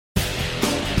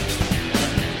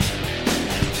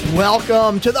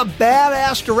Welcome to the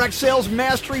Badass Direct Sales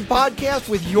Mastery Podcast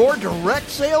with your direct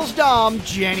sales dom,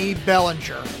 Jenny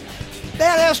Bellinger.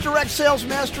 Badass Direct Sales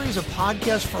Mastery is a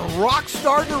podcast for rock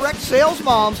star direct sales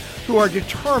moms who are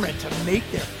determined to make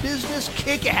their business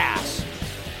kick ass.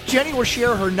 Jenny will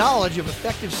share her knowledge of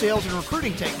effective sales and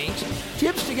recruiting techniques,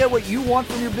 tips to get what you want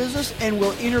from your business, and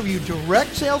will interview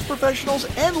direct sales professionals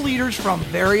and leaders from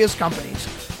various companies.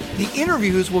 The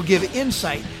interviews will give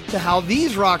insight to how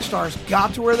these rock stars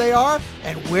got to where they are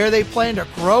and where they plan to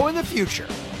grow in the future.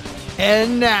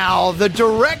 And now, the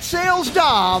direct sales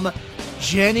dom,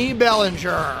 Jenny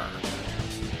Bellinger.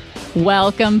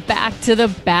 Welcome back to the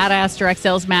Badass Direct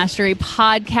Sales Mastery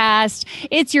Podcast.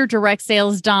 It's your direct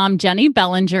sales dom, Jenny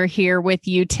Bellinger, here with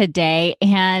you today.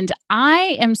 And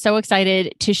I am so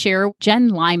excited to share Jen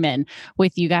Lyman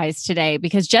with you guys today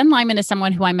because Jen Lyman is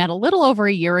someone who I met a little over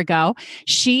a year ago.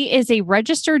 She is a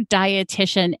registered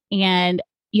dietitian, and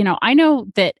I know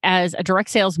that as a direct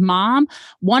sales mom,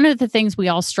 one of the things we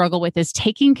all struggle with is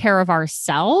taking care of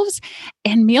ourselves,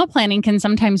 and meal planning can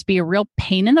sometimes be a real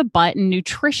pain in the butt, and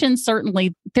nutrition,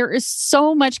 certainly. There is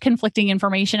so much conflicting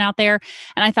information out there.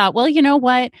 And I thought, well, you know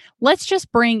what? Let's just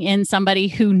bring in somebody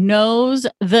who knows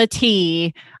the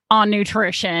tea on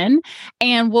nutrition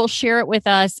and will share it with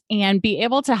us and be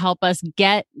able to help us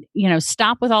get,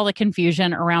 stop with all the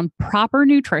confusion around proper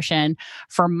nutrition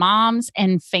for moms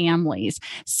and families.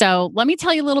 So let me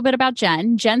tell you a little bit about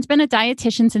Jen. Jen's been a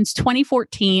dietitian since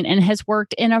 2014 and has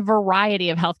worked in a variety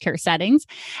of healthcare settings.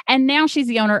 And now she's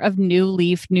the owner of New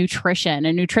Leaf Nutrition,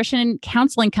 a nutrition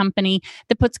counseling company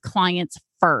that puts clients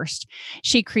first.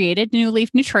 She created New Leaf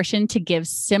Nutrition to give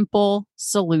simple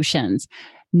solutions.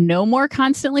 No more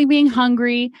constantly being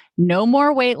hungry, no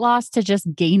more weight loss to just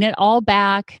gain it all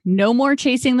back, no more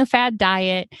chasing the fad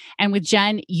diet. And with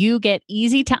Jen, you get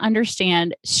easy to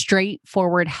understand,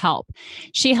 straightforward help.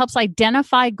 She helps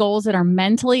identify goals that are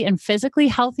mentally and physically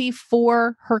healthy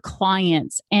for her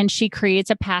clients, and she creates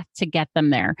a path to get them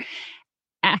there.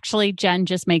 Actually, Jen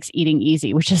just makes eating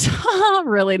easy, which is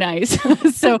really nice.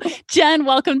 So Jen,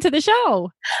 welcome to the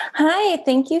show. Hi,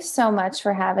 thank you so much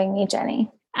for having me,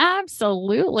 Jenny.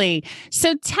 Absolutely.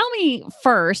 So tell me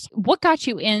first, what got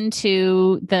you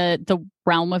into the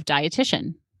realm of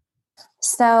dietitian?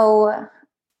 So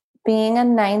being a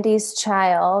 90s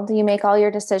child, you make all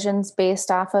your decisions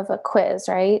based off of a quiz,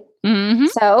 right? Mm-hmm.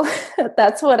 So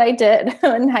that's what I did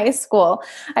in high school.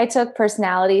 I took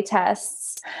personality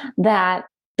tests that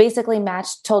basically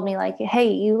told me like,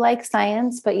 hey, you like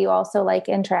science, but you also like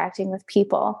interacting with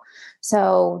people.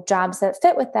 So jobs that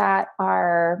fit with that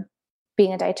are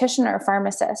being a dietitian or a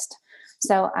pharmacist.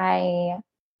 So I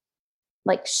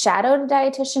shadowed a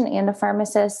dietitian and a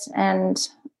pharmacist, and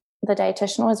the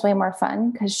dietitian was way more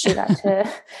fun because she got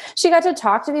to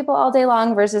talk to people all day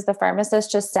long versus the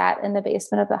pharmacist just sat in the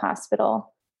basement of the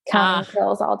hospital counting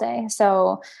pills all day.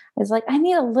 So I was like, I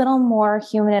need a little more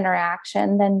human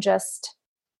interaction than just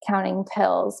counting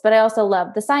pills. But I also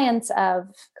love the science of,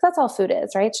 because that's all food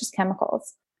is, right? It's just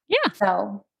chemicals. Yeah.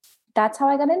 So that's how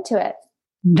I got into it.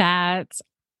 That's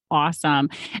awesome.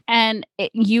 And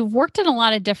you've worked in a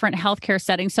lot of different healthcare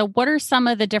settings. So what are some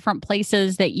of the different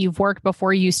places that you've worked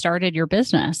before you started your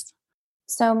business?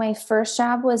 So my first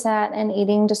job was at an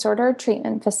eating disorder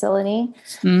treatment facility.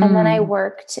 And then I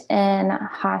worked in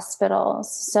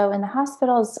hospitals. So in the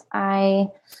hospitals, I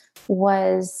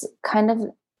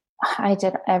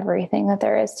did everything that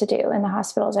there is to do in the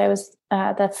hospitals. I was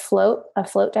a float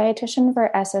dietitian for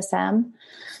SSM.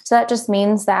 So that just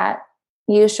means that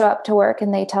you show up to work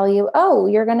and they tell you, oh,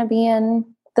 you're going to be in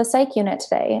the psych unit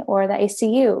today, or the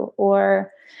ICU,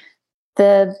 or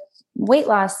the weight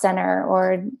loss center,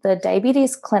 or the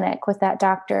diabetes clinic with that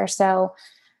doctor. So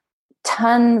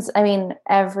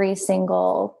every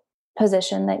single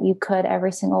position that you could,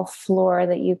 every single floor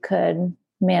that you could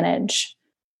manage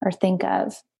or think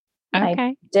of. Okay.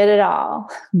 I did it all.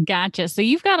 Gotcha. So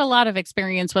you've got a lot of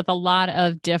experience with a lot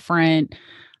of different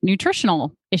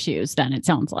nutritional issues then, it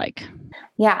sounds like.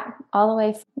 Yeah. All the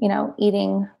way,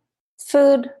 eating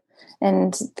food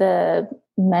and the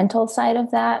mental side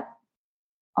of that,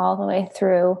 all the way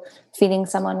through feeding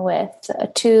someone with a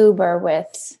tube or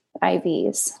with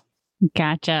IVs.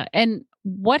 Gotcha. And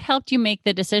what helped you make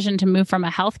the decision to move from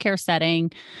a healthcare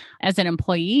setting as an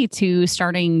employee to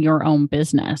starting your own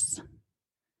business?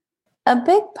 A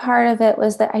big part of it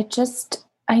was that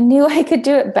I knew I could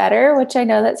do it better, which I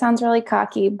know that sounds really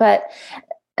cocky, but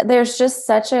there's just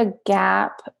such a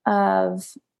gap of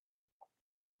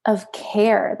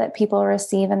care that people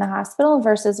receive in the hospital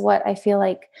versus what I feel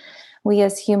like we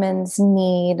as humans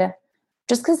need.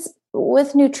 Just because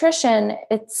with nutrition,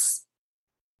 it's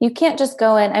you can't just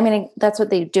go in. I mean, that's what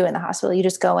they do in the hospital. You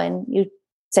just go in, you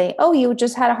say, oh, you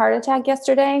just had a heart attack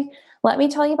yesterday. Let me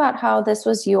tell you about how this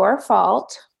was your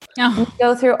fault. You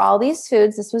go through all these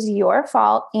foods. This was your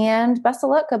fault, and best of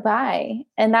luck. Goodbye.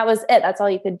 And that was it. That's all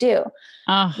you could do.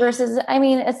 Versus, I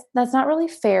mean, that's not really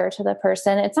fair to the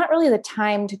person. It's not really the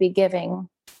time to be giving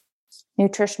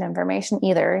nutrition information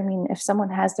either. I mean, if someone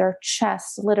has their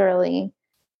chest literally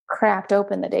cracked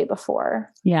open the day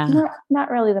before,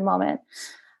 not really the moment.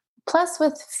 Plus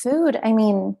with food, I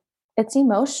mean, it's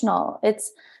emotional.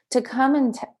 It's to come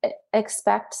and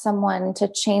expect someone to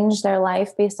change their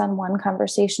life based on one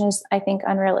conversation is, I think,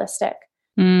 unrealistic.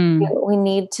 We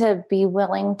need to be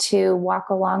willing to walk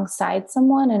alongside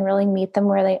someone and really meet them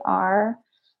where they are,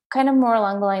 kind of more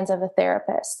along the lines of a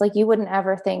therapist. Like you wouldn't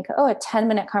ever think, oh, a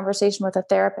 10-minute conversation with a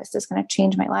therapist is going to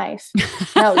change my life.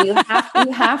 No, you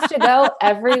have to go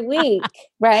every week,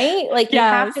 right? Like you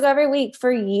have to go every week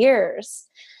for years.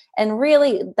 And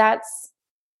really that's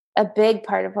a big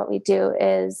part of what we do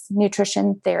is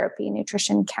nutrition therapy,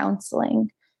 nutrition counseling.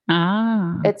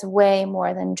 It's way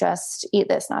more than just eat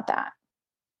this, not that.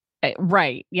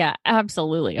 Right. Yeah,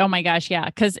 absolutely. Oh my gosh. Yeah.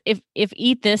 Cause if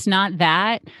eat this, not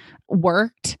that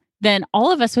worked, then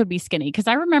all of us would be skinny. Cause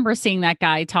I remember seeing that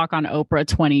guy talk on Oprah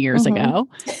 20 years ago,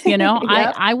 you know,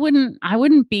 Yep. I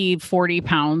wouldn't be 40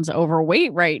 pounds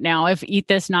overweight right now if eat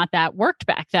this, not that worked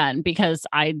back then, because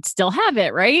I'd still have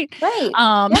it. Right. Right.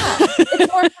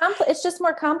 It's just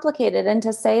more complicated. And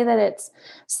to say that it's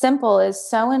simple is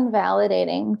so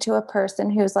invalidating to a person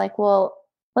who's like, well,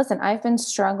 listen, I've been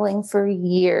struggling for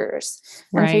years.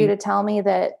 And for you to tell me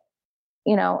that,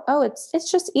 you know, oh,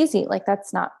 it's just easy. Like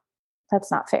that's not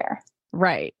fair.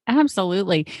 Right.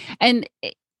 Absolutely. And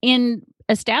in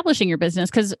establishing your business,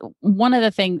 because one of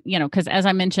the things, you know, because as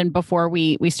I mentioned before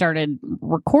we started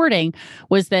recording,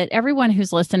 was that everyone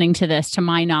who's listening to this, to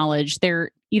my knowledge,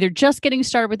 they're either just getting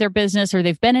started with their business, or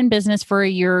they've been in business for a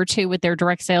year or two with their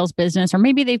direct sales business, or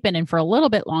maybe they've been in for a little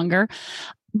bit longer.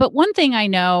 But one thing I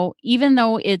know, even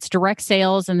though it's direct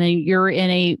sales and then you're in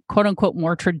a quote unquote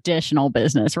more traditional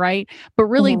business, right? But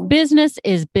really business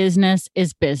is business,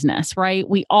 right?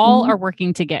 We all are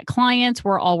working to get clients.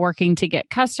 We're all working to get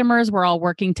customers. We're all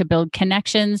working to build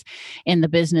connections in the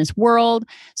business world.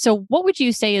 So what would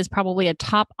you say is probably a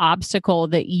top obstacle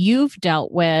that you've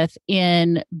dealt with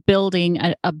in building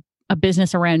a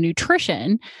business around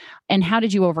nutrition? And how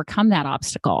did you overcome that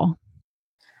obstacle?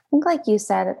 I think like you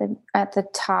said at the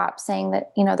top, saying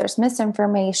that, you know, there's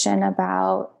misinformation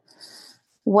about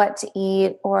what to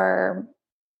eat or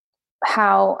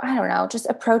how, I don't know, just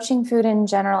approaching food in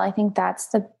general. I think that's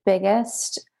the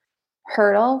biggest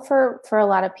hurdle for a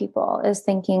lot of people, is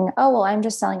thinking, oh, well, I'm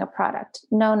just selling a product.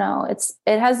 No,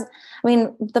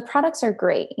 the products are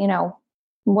great, you know,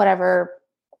 whatever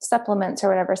supplements or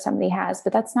whatever somebody has,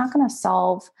 but that's not going to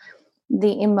solve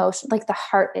the emotion, like the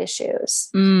heart issues,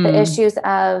 the issues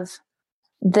of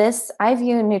this. I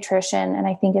view nutrition, and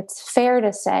I think it's fair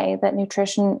to say that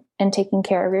nutrition and taking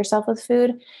care of yourself with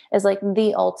food is like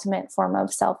the ultimate form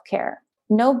of self-care.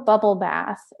 No bubble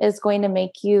bath is going to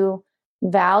make you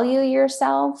value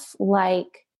yourself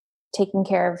like taking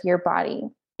care of your body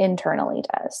internally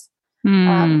does.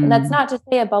 And that's not to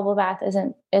say a bubble bath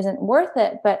isn't worth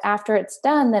it, but after it's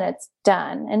done, then it's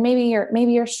done. And maybe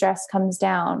your stress comes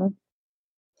down,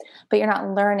 but you're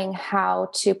not learning how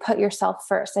to put yourself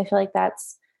first. I feel like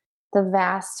that's the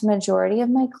vast majority of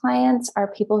my clients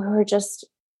are people who are just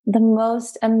the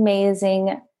most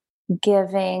amazing,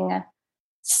 giving,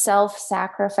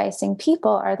 self-sacrificing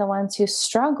people are the ones who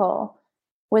struggle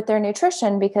with their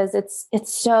nutrition, because it's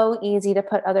so easy to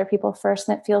put other people first,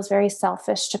 and it feels very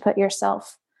selfish to put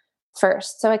yourself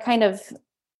first. So I kind of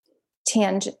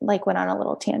went on a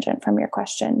little tangent from your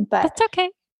question, but that's okay.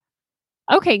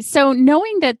 Okay. So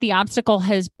knowing that the obstacle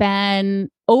has been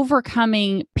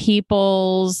overcoming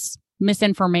people's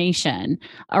misinformation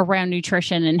around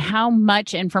nutrition and how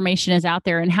much information is out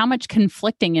there and how much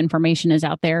conflicting information is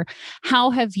out there, how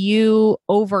have you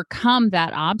overcome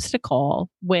that obstacle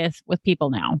with people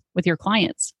now, with your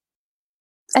clients?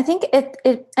 I think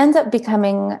it ends up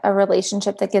becoming a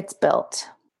relationship that gets built,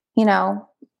 you know,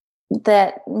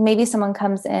 that maybe someone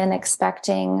comes in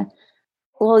expecting,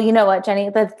 well, you know what, Jenny,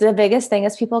 the biggest thing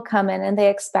is people come in and they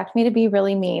expect me to be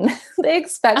really mean. They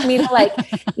expect me to like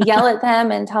yell at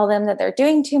them and tell them that they're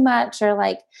doing too much, or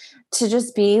like to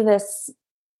just be this,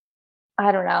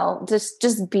 I don't know,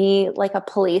 just be like a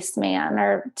policeman,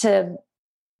 or to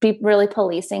be really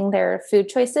policing their food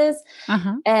choices.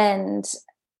 And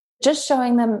just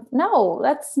showing them, no,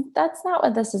 that's not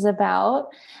what this is about.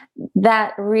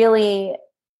 That really,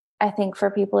 I think for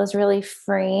people is really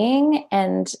freeing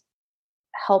and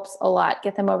helps a lot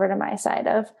get them over to my side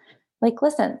of like,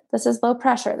 listen, this is low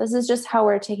pressure. This is just how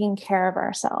we're taking care of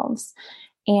ourselves.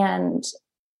 And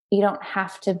you don't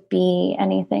have to be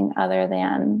anything other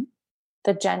than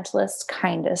the gentlest,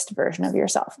 kindest version of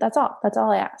yourself. That's all. That's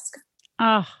all I ask.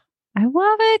 Oh, I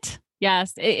love it.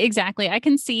 Yes, exactly. I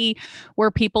can see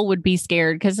where people would be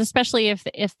scared because especially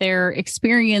if their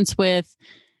experience with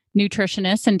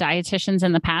nutritionists and dietitians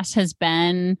in the past has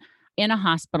been in a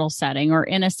hospital setting or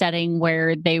in a setting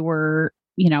where they were,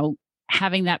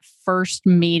 having that first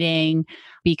meeting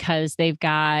because they've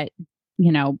got,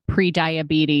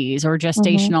 pre-diabetes or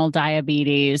gestational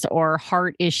diabetes or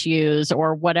heart issues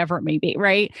or whatever it may be.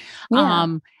 Right.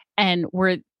 Yeah. And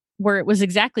where it was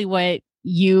exactly what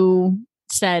you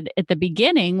said at the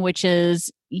beginning, which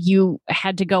is you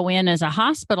had to go in as a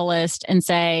hospitalist and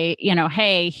say,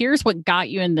 hey, here's what got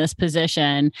you in this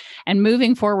position. And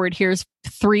moving forward, here's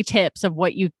 3 tips of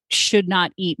what you should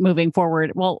not eat moving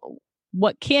forward. Well,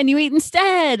 what can you eat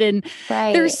instead? And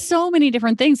there's so many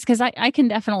different things because I can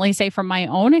definitely say from my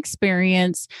own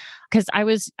experience, because I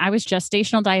was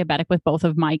gestational diabetic with both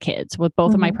of my kids, with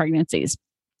both of my pregnancies.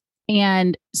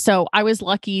 And so I was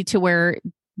lucky to where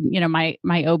my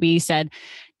OB said,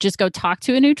 just go talk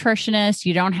to a nutritionist.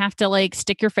 You don't have to like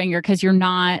stick your finger because you're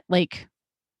not like,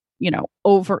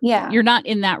 you're not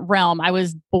in that realm. I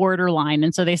was borderline.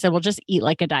 And so they said, well, just eat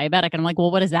like a diabetic. And I'm like,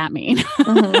 well, what does that mean?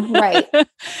 Right.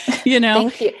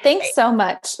 Thank you. Thanks so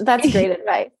much. That's great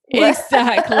advice.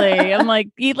 Exactly. I'm like,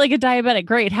 eat like a diabetic.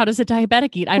 Great. How does a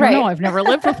diabetic eat? I don't know. I've never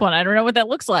lived with one. I don't know what that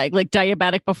looks like. Like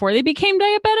diabetic before they became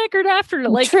diabetic or after.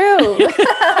 Like true.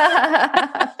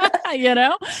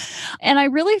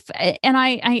 And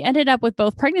I ended up with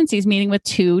both pregnancies meeting with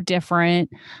 2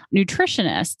 different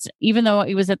nutritionists, even though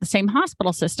it was at the same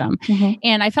hospital system.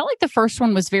 And I felt like the first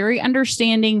one was very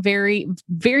understanding, very,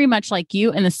 very much like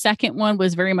you. And the second one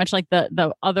was very much like the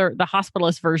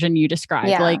hospitalist version you described.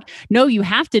 Yeah. Like, no, you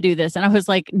have to do this. And I was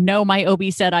like, no, my OB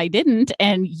said I didn't,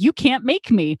 and you can't make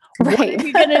me. What are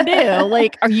you going to do?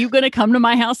 Like, are you going to come to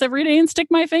my house every day and stick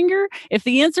my finger? If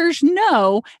the answer is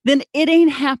no, then it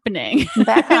ain't happening.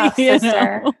 Back off,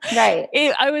 sister. Right.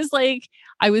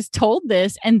 I was told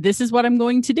this, and this is what I'm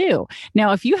going to do.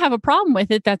 Now, if you have a problem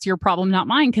with it, that's your problem, not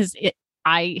mine, because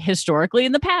I historically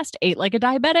in the past ate like a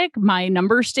diabetic. My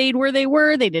numbers stayed where they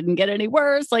were. They didn't get any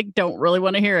worse. Like, don't really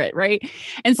want to hear it. Right.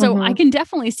 And so I can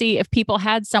definitely see if people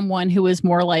had someone who was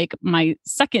more like my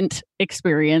second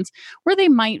experience, where they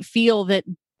might feel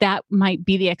that might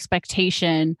be the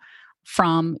expectation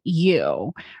from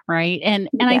you. Right. And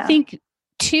I think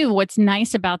too, what's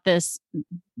nice about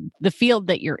the field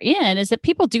that you're in is that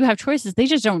people do have choices. They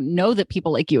just don't know that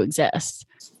people like you exist.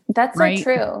 That's so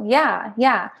true. Yeah.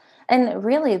 Yeah. And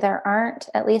really, there aren't,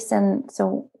 at least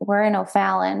so we're in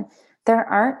O'Fallon, there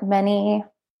aren't many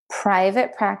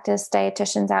private practice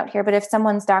dietitians out here. But if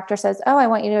someone's doctor says, oh, I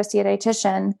want you to go see a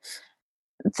dietitian,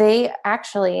 they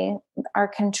actually are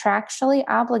contractually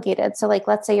obligated. So like,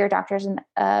 let's say your doctor's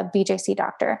a BJC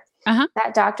doctor.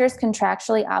 That doctor is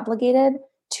contractually obligated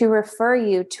to refer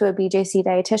you to a BJC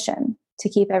dietitian to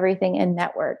keep everything in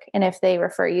network. And if they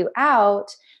refer you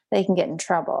out, they can get in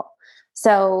trouble.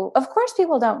 So of course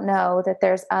people don't know that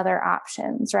there's other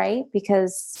options, right?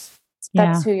 Because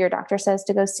that's who your doctor says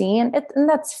to go see. And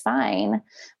that's fine.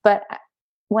 But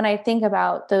when I think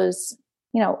about those,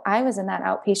 I was in that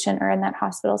outpatient or in that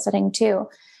hospital setting too.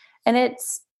 And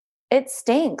it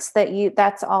stinks that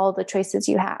that's all the choices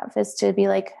you have is to be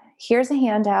like, here's a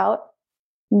handout,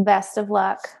 best of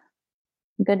luck,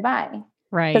 goodbye.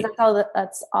 Right. Because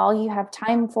that's all you have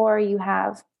time for. You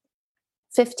have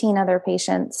 15 other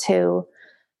patients who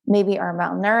maybe are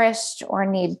malnourished or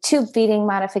need tube feeding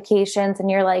modifications.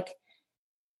 And you're like,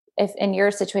 if in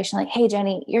your situation, like, hey,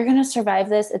 Jenny, you're going to survive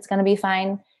this. It's going to be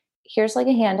fine. Here's like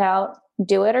a handout,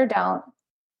 do it or don't.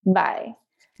 Bye.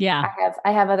 Yeah.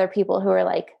 I have other people who are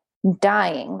like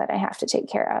dying that I have to take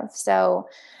care of. So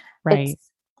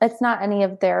it's not any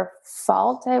of their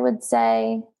fault, I would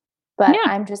say, but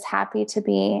I'm just happy to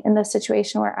be in the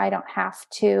situation where I don't have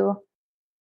to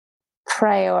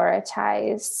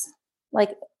prioritize,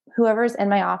 like whoever's in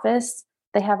my office,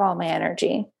 they have all my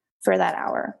energy for that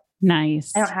hour.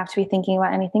 Nice. I don't have to be thinking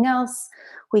about anything else.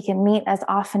 We can meet as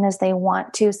often as they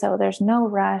want to. So there's no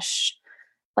rush.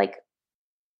 Like,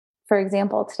 for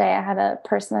example, today I had a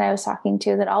person that I was talking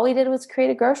to that all we did was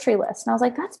create a grocery list. And I was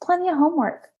like, that's plenty of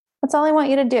homework. That's all I want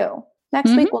you to do.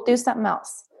 Next week, we'll do something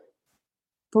else.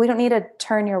 But we don't need to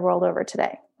turn your world over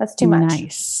today. That's too much.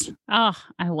 Nice. Oh,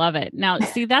 I love it. Now,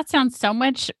 see, that sounds so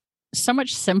much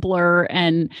simpler,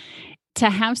 and to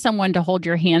have someone to hold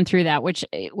your hand through that, which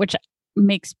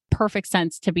makes perfect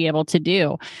sense to be able to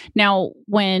do. Now,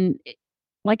 when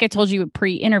like I told you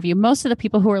pre-interview, most of the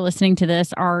people who are listening to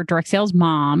this are direct sales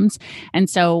moms. And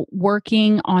so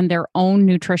working on their own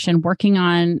nutrition, working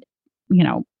on,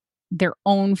 their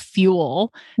own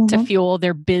fuel to fuel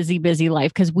their busy, busy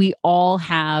life. Cause we all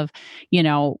have,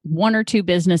 one or two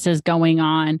businesses going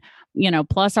on,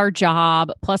 plus our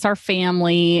job, plus our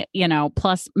family,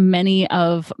 plus many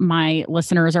of my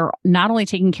listeners are not only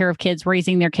taking care of kids,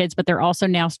 raising their kids, but they're also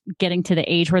now getting to the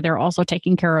age where they're also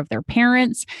taking care of their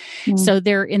parents. So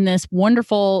they're in this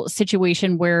wonderful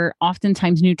situation where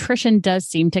oftentimes nutrition does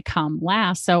seem to come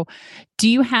last. So do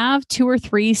you have 2 or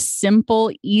 3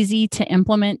 simple, easy to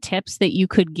implement tips that you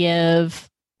could give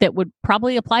that would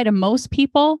probably apply to most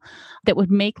people, that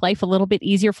would make life a little bit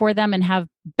easier for them and have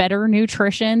better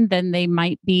nutrition than they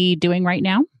might be doing right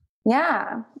now?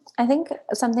 Yeah. I think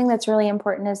something that's really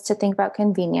important is to think about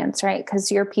convenience, right?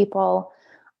 Because your people,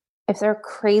 if they're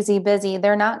crazy busy,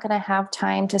 they're not going to have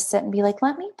time to sit and be like,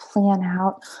 let me plan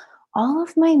out all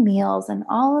of my meals and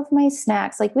all of my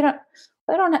snacks. Like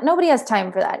nobody has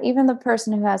time for that. Even the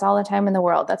person who has all the time in the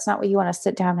world, that's not what you want to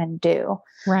sit down and do.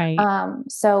 Right.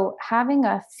 So having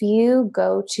a few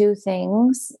go-to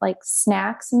things like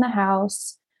snacks in the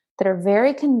house that are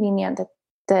very convenient,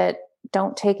 that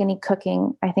don't take any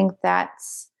cooking, I think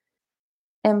that's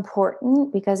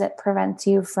important because it prevents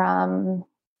you from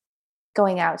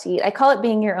going out to eat. I call it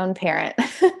being your own parent.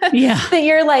 Yeah. That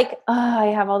you're like, oh, I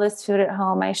have all this food at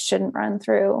home. I shouldn't run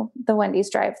through the Wendy's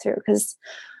drive-through because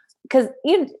I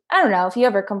don't know if you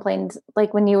ever complained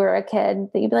like when you were a kid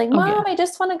that you'd be like, Mom, I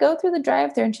just want to go through the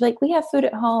drive-thru. And she's like, we have food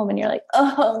at home. And you're like,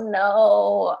 oh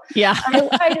no, yeah,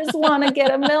 I just want to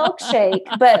get a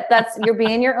milkshake. But you're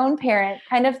being your own parent.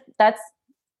 Kind of that's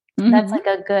like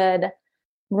a good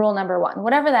rule number 1,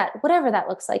 whatever that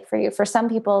looks like for you. For some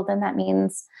people, then that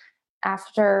means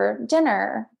after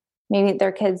dinner, maybe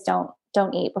their kids don't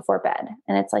eat before bed.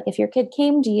 And it's like, if your kid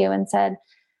came to you and said,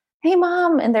 hey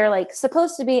Mom, and they're like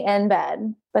supposed to be in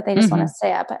bed, but they just want to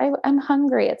stay up. I'm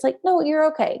hungry. It's like, no, you're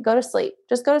okay. Go to sleep.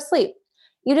 Just go to sleep.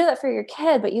 You do that for your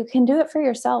kid, but you can do it for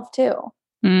yourself too.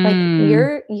 Like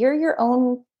you're your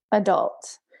own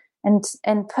adult and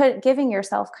giving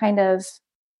yourself kind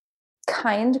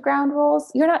ground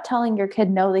rules. You're not telling your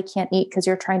kid, no, they can't eat because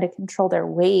you're trying to control their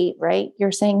weight, right?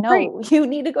 You're saying, no, you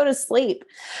need to go to sleep.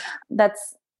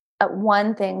 That's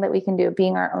one thing that we can do,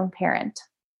 being our own parent.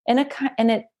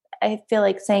 I feel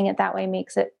like saying it that way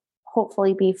makes it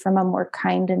hopefully be from a more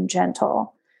kind and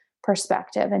gentle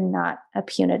perspective and not a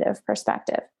punitive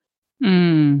perspective.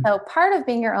 So part of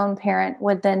being your own parent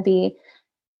would then be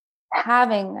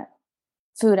having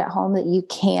food at home that you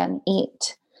can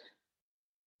eat.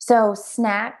 So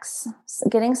snacks,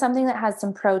 getting something that has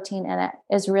some protein in it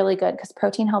is really good because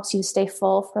protein helps you stay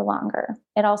full for longer.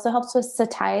 It also helps with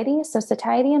satiety. So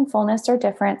satiety and fullness are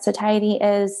different. Satiety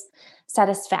is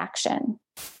satisfaction.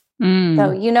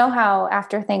 So how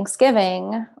after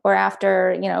Thanksgiving or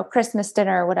after, Christmas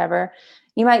dinner or whatever,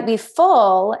 you might be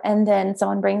full and then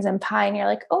someone brings in pie and you're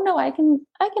like, oh no, I can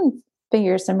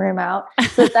figure some room out.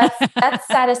 So that's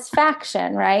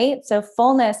satisfaction, right? So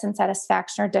fullness and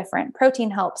satisfaction are different. Protein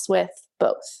helps with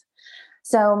both.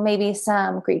 So maybe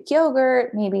some Greek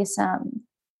yogurt, maybe some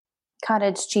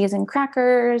cottage cheese and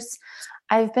crackers.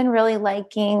 I've been really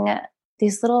liking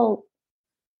these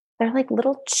they're like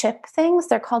little chip things.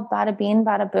 They're called Bada Bean,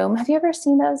 Bada Boom. Have you ever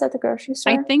seen those at the grocery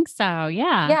store? I think so.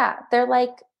 Yeah. Yeah. They're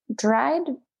like dried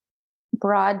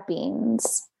broad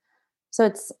beans. So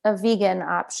it's a vegan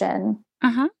option.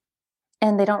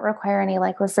 And they don't require any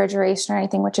like refrigeration or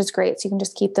anything, which is great. So you can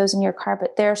just keep those in your car,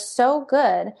 but they're so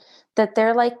good that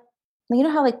they're like,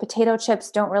 how like potato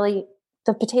chips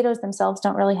the potatoes themselves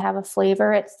don't really have a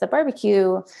flavor. It's the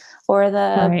barbecue or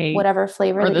the whatever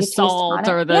flavor or that the you salt taste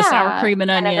on or it. the sour cream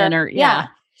and onion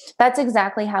That's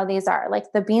exactly how these are.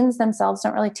 Like the beans themselves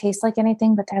don't really taste like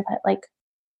anything, but they're like,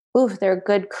 they're a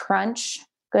good crunch,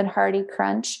 good hearty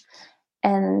crunch.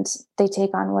 And they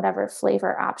take on whatever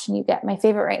flavor option you get. My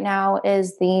favorite right now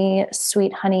is the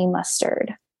sweet honey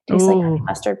mustard. Tastes like honey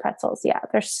mustard pretzels. Yeah,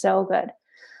 they're so good.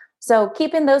 So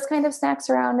keeping those kind of snacks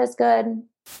around is good.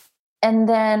 And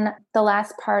then the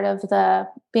last part of the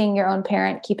being your own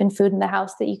parent, keeping food in the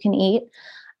house that you can eat.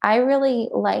 I really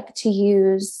like to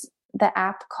use the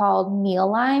app called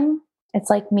Mealime.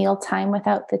 It's like mealtime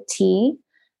without the T.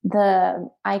 The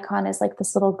icon is like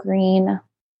this little green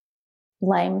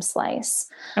lime slice.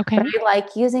 Okay. But I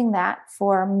like using that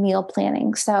for meal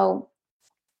planning. So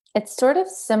it's sort of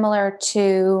similar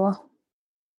to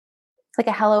like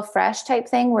a HelloFresh type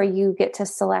thing where you get to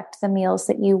select the meals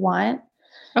that you want.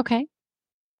 Okay.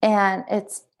 And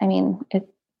it's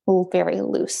very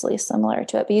loosely similar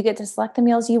to it, but you get to select the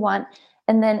meals you want.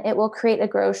 And then it will create a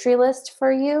grocery list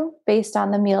for you based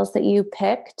on the meals that you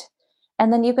picked.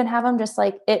 And then you can have them just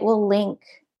like, it will link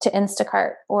to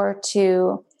Instacart or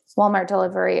to Walmart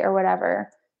delivery or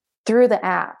whatever through the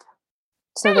app,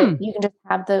 so that you can just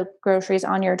have the groceries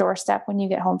on your doorstep when you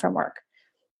get home from work.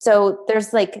 So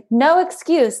there's like no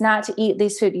excuse not to eat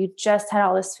these food. You just had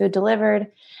all this food delivered.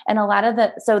 And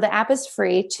so the app is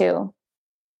free too,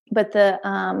 but a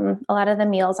lot of the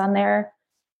meals on there,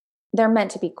 they're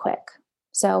meant to be quick.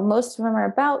 So most of them are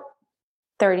about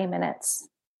 30 minutes,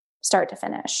 start to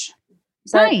finish.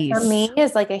 So Nice. for me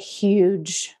is like a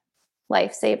huge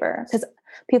lifesaver, because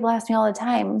people ask me all the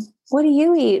time, what do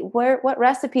you eat? What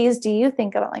recipes do you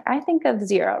think of? Like, I think of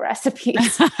 0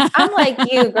 recipes. I'm like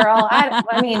you, girl.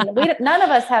 I mean, none of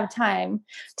us have time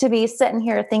to be sitting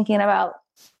here thinking about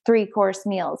 3-course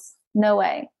meals. No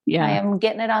way. Yeah. I am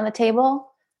getting it on the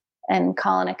table and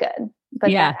calling it good.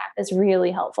 But that app is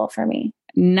really helpful for me.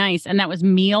 Nice. And that was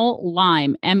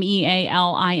Mealime,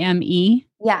 Mealime.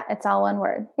 Yeah, it's all one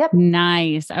word. Yep.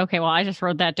 Nice. Okay. Well, I just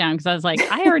wrote that down because I was like,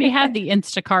 I already have the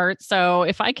Instacart. So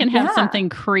if I can have something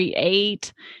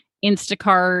create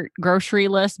Instacart grocery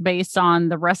list based on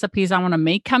the recipes I want to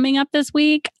make coming up this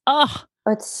week. Oh,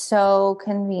 it's so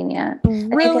convenient.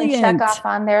 Brilliant. And you can check off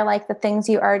on there like the things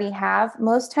you already have.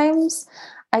 Most times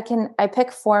I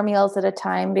pick 4 meals at a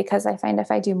time, because I find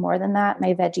if I do more than that,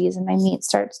 my veggies and my meat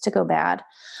starts to go bad.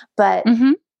 But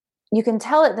you can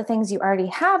tell it the things you already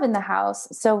have in the house.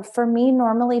 So for me,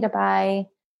 normally to buy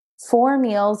 4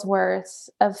 meals worth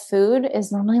of food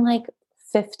is normally like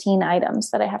 15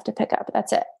 items that I have to pick up.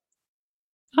 That's it.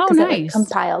 Oh, nice. It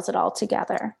compiles it all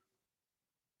together.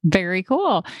 Very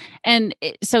cool. And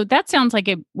so that sounds like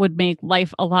it would make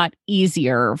life a lot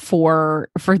easier for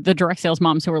the direct sales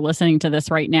moms who are listening to this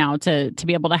right now to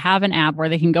be able to have an app where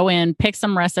they can go in, pick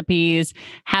some recipes,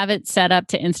 have it set up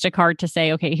to Instacart to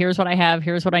say, okay, here's what I have,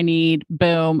 here's what I need,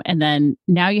 boom. And then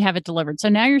now you have it delivered. So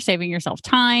now you're saving yourself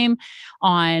time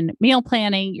on meal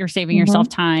planning. You're saving yourself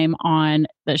time on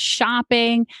the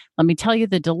shopping. Let me tell you,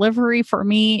 the delivery for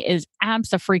me is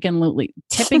abso-freaking-lutely.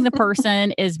 Tipping the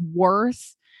person is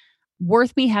worth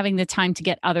me having the time to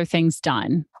get other things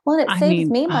done. Well, it saves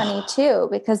me money too,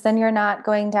 because then you're not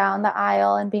going down the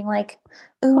aisle and being like,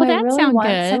 ooh, well, I really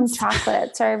want some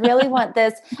chocolates, or I really want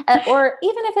this. Or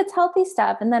even if it's healthy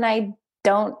stuff, and then I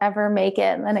don't ever make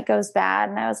it and then it goes bad.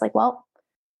 And I was like, well,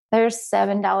 there's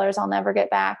 $7 I'll never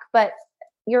get back. But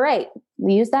you're right.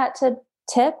 We use that to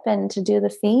tip and to do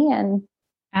the fee, and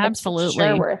absolutely it's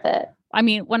sure worth it. I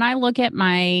mean, when I look at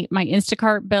my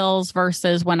Instacart bills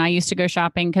versus when I used to go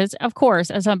shopping, because of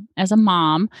course, as a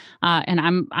mom,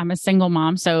 and I'm a single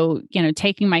mom, so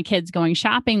taking my kids going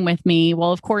shopping with me,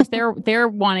 well, of course they're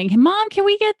wanting, Mom, can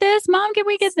we get this? Mom, can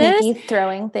we get Sneaky this?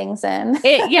 Throwing things in,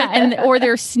 or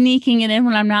they're sneaking it in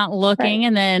when I'm not looking, right.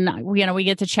 And then we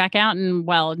get to check out, and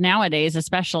well, nowadays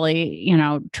especially,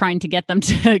 trying to get them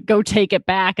to go take it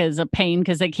back is a pain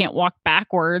because they can't walk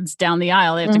backwards down the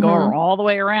aisle; they have to go all the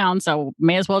way around. So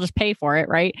may as well just pay for it,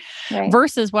 right?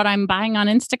 Versus what I'm buying on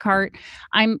Instacart,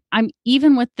 I'm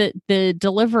even with the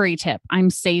delivery tip, I'm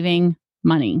saving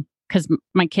money because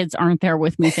my kids aren't there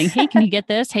with me saying, hey, can you get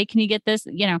this? Hey, can you get this?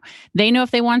 They know if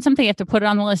they want something, they have to put it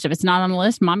on the list. If it's not on the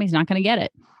list, mommy's not going to get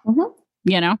it.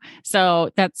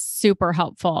 So that's super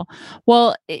helpful.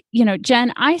 Well,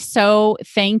 Jen, I so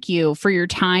thank you for your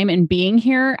time and being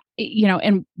here.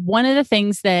 And one of the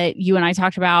things that you and I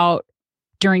talked about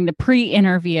during the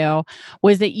pre-interview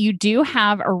was that you do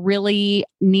have a really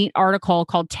neat article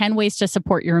called 10 Ways to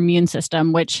Support Your Immune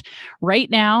System, which right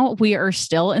now we are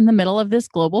still in the middle of this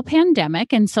global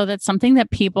pandemic. And so that's something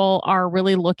that people are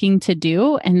really looking to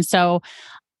do. And so,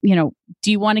 do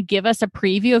you want to give us a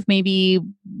preview of maybe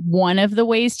one of the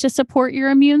ways to support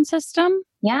your immune system?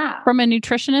 Yeah. From a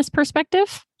nutritionist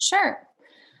perspective? Sure.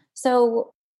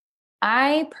 So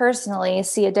I personally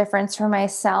see a difference for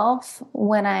myself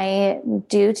when I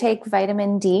do take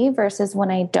vitamin D versus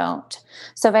when I don't.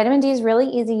 So vitamin D is really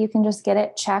easy. You can just get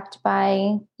it checked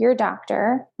by your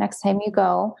doctor next time you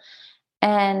go.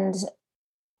 And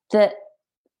the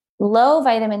low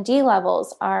vitamin D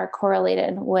levels are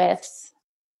correlated with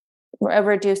a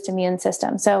reduced immune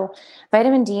system. So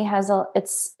vitamin D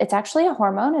it's actually a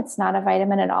hormone. It's not a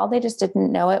vitamin at all. They just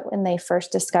didn't know it when they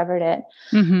first discovered it.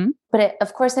 But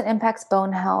of course it impacts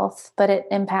bone health, but it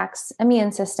impacts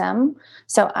immune system.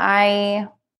 So I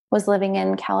was living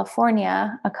in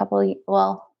California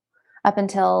up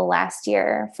until last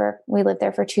year we lived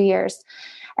there for 2 years.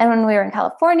 And when we were in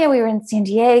California, we were in San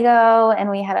Diego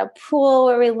and we had a pool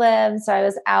where we lived. So I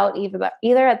was out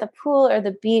either at the pool or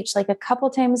the beach, like a couple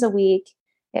times a week.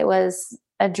 It was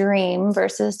a dream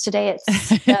versus today it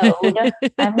snowed.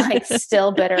 I'm like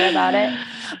still bitter about it.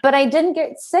 But I didn't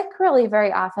get sick really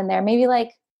very often there. Maybe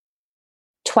like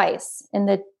twice in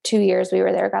the 2 years we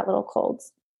were there, got little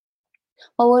colds.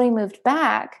 Well, when we moved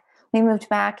back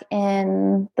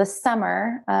in the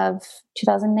summer of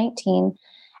 2019,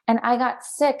 and I got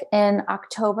sick in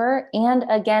October and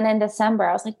again in December.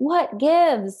 I was like, what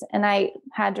gives? And I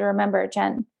had to remember,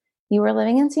 Jen, you were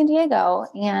living in San Diego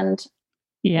and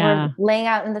we're laying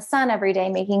out in the sun every day,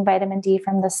 making vitamin D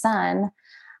from the sun.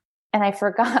 And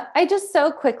I just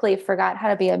so quickly forgot how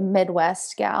to be a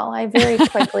Midwest gal. I very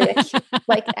quickly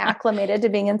like acclimated to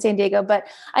being in San Diego, but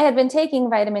I had been taking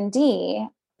vitamin D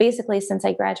basically since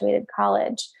I graduated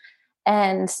college.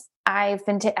 And I've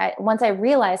been, once I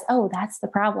realized, oh, that's the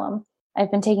problem.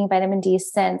 I've been taking vitamin D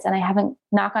since, and I haven't,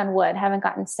 knock on wood, haven't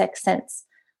gotten sick since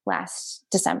last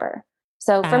December.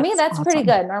 So for me, that's awesome. Pretty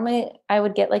good. Normally I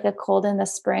would get like a cold in the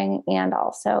spring and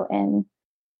also in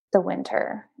the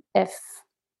winter if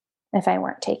I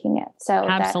weren't taking it. So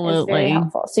absolutely. That is very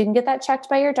helpful. So you can get that checked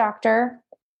by your doctor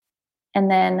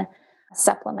and then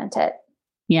supplement it.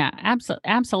 Yeah,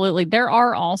 absolutely. There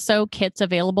are also kits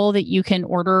available that you can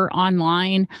order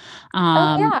online.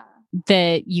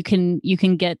 That you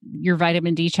can get your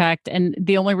vitamin D checked. And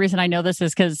the only reason I know this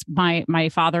is because my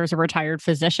father is a retired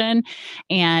physician,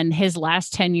 and his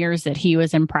last 10 years that he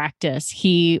was in practice,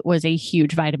 he was a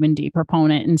huge vitamin D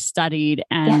proponent and studied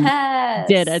and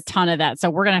did a ton of that. So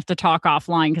we're going to have to talk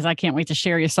offline because I can't wait to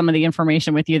share you some of the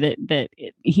information with you that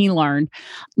he learned.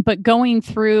 But going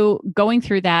through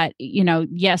that,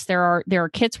 yes, there are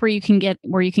kits where you can get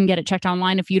it checked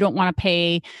online if you don't want to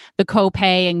pay the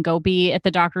copay and go be at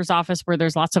the doctor's office where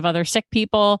there's lots of other sick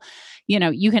people.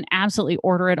 You can absolutely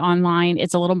order it online.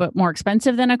 It's a little bit more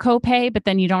expensive than a copay, but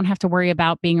then you don't have to worry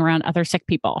about being around other sick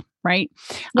people. Right.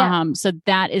 Yeah. So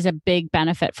that is a big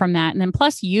benefit from that. And then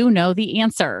plus, the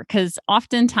answer, because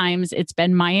oftentimes it's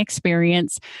been my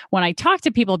experience when I talk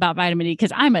to people about vitamin D,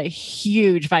 because I'm a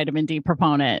huge vitamin D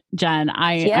proponent, Jen.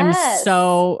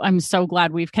 I'm so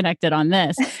glad we've connected on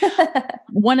this.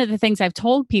 One of the things I've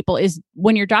told people is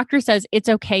when your doctor says it's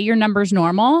okay, your number's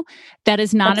normal, that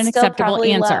is not an acceptable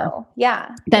answer. Low.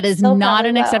 Yeah. That is not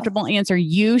an acceptable answer.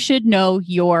 You should know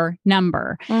your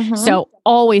number. Mm-hmm. So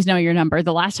always know your number.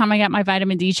 The last time I got my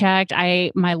vitamin D checked,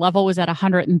 my level was at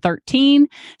 113.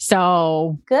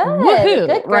 So good, woohoo,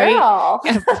 good girl.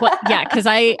 Right? Yeah, because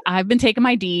I've been taking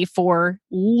my D for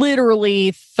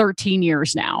literally 13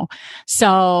 years now.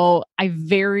 So I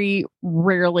very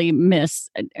rarely miss.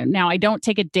 Now I don't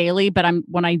take it daily, but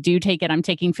when I do take it, I'm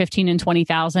taking 15 and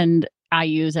 20,000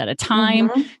 IUs at a time.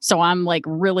 Mm-hmm. So I'm like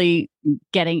really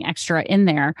getting extra in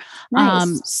there.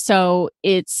 Nice. So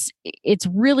it's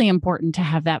really important to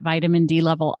have that vitamin D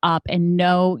level up and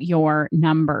know your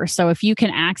number. So if you can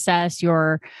access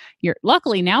your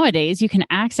luckily nowadays you can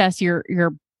access your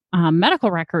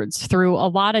medical records through a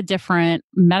lot of different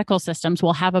medical systems.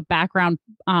 Will have a background,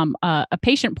 a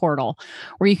patient portal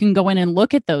where you can go in and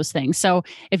look at those things. So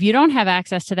if you don't have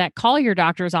access to that, call your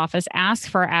doctor's office, ask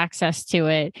for access to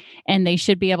it, and they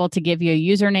should be able to give you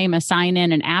a username, a sign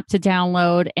in, an app to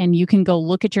download, and you can go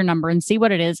look at your number and see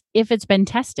what it is if it's been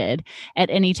tested at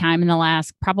any time in the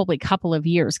last probably couple of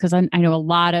years. Because I know a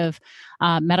lot of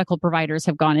medical providers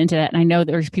have gone into that. And I know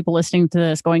there's people listening to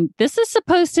this going, this is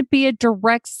supposed to be a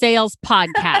direct sales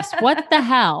podcast. What the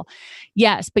hell?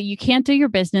 Yes, but you can't do your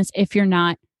business if you're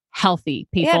not healthy,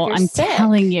 people. Yeah, I'm sick.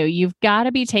 telling you, you've got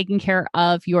to be taking care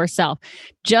of yourself.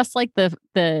 Just like the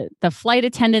flight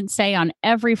attendants say on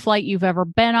every flight you've ever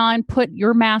been on, put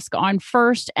your mask on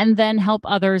first and then help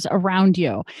others around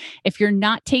you. If you're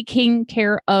not taking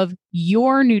care of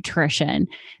your nutrition,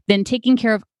 then taking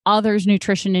care of others'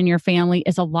 nutrition in your family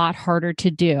is a lot harder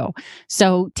to do.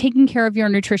 So taking care of your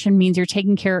nutrition means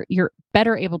you're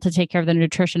better able to take care of the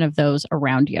nutrition of those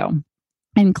around you,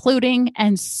 including,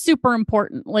 and super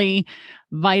importantly,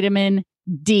 vitamin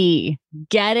D.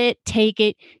 Get it, take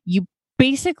it. You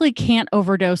basically can't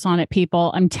overdose on it,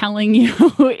 people. I'm telling you,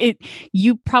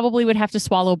 you probably would have to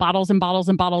swallow bottles and bottles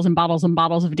and bottles and bottles and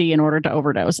bottles of D in order to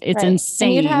overdose. It's right.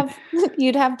 Insane. And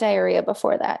you'd have diarrhea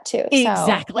before that too.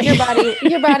 Exactly. So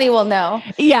your body will know.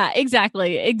 Yeah,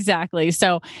 exactly.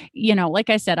 So,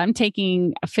 like I said, I'm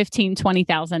taking 15,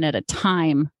 20,000 at a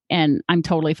time and I'm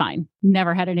totally fine.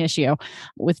 Never had an issue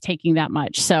with taking that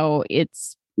much. So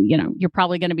you're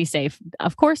probably going to be safe.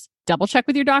 Of course, double check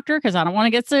with your doctor because I don't want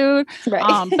to get sued.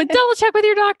 Right. But double check with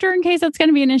your doctor in case that's going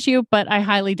to be an issue. But I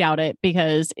highly doubt it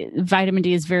because vitamin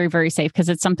D is very, very safe because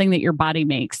it's something that your body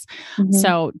makes. Mm-hmm.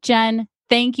 So Jen,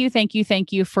 Thank you, thank you,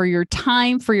 thank you for your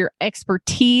time, for your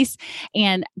expertise.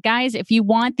 And guys, if you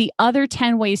want the other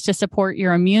 10 ways to support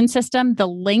your immune system, the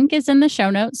link is in the show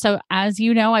notes. So as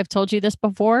you know, I've told you this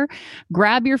before,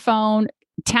 grab your phone,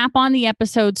 tap on the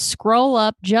episode, scroll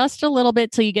up just a little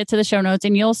bit till you get to the show notes,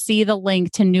 and you'll see the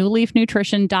link to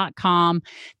newleafnutrition.com,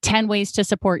 10 ways to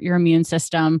support your immune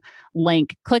system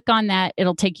link. Click on that.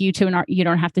 It'll take you to you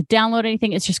don't have to download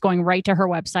anything. It's just going right to her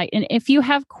website. And if you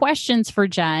have questions for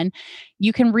Jen,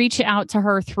 you can reach out to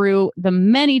her through the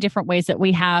many different ways that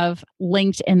we have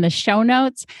linked in the show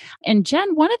notes. And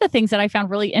Jen, one of the things that I found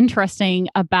really interesting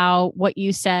about what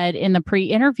you said in the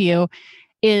pre-interview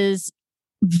is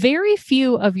very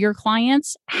few of your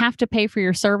clients have to pay for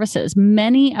your services.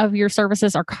 Many of your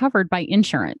services are covered by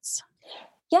insurance.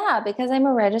 Yeah, because I'm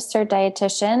a registered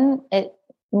dietitian, it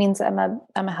means I'm a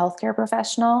healthcare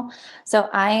professional. So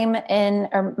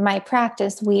my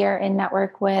practice, we are in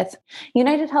network with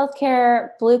United Healthcare,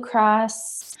 Blue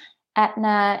Cross,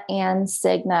 Aetna, and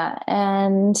Cigna.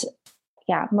 And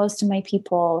yeah, most of my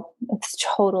people, it's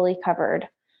totally covered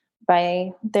by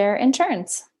their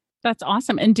insurance. That's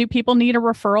awesome. And do people need a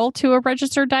referral to a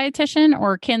registered dietitian,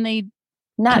 or can they?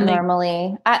 Not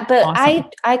normally, but awesome.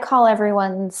 I call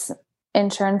everyone's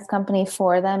insurance company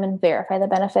for them and verify the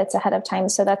benefits ahead of time.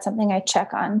 So that's something I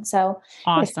check on. So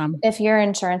awesome. If your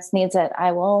insurance needs it,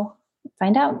 I will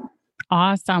find out.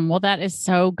 Awesome. Well, that is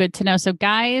so good to know. So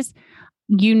guys,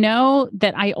 you know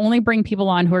that I only bring people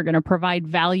on who are going to provide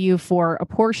value for a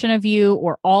portion of you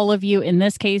or all of you. In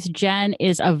this case, Jen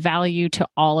is of value to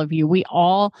all of you. We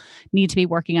all need to be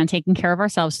working on taking care of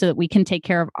ourselves so that we can take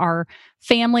care of our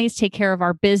families, take care of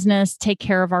our business, take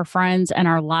care of our friends and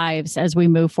our lives as we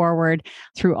move forward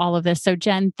through all of this. So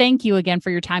Jen, thank you again for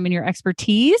your time and your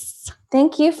expertise.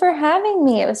 Thank you for having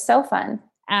me. It was so fun.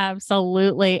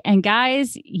 Absolutely. And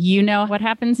guys, you know what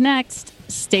happens next.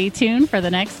 Stay tuned for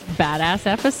the next badass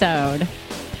episode.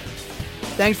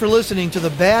 Thanks for listening to the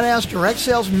Badass Direct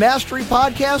Sales Mastery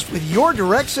Podcast with your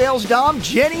direct sales dom,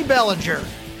 Jenny Bellinger.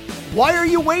 Why are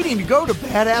you waiting to go to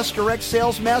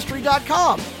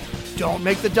badassdirectsalesmastery.com? Don't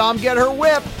make the dom get her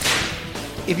whip.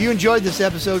 If you enjoyed this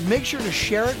episode, make sure to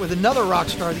share it with another rock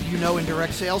star that you know in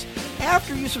direct sales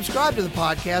after you subscribe to the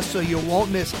podcast so you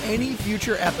won't miss any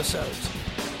future episodes.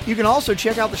 You can also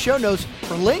check out the show notes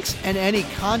for links and any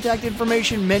contact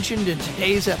information mentioned in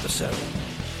today's episode.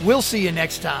 We'll see you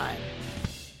next time.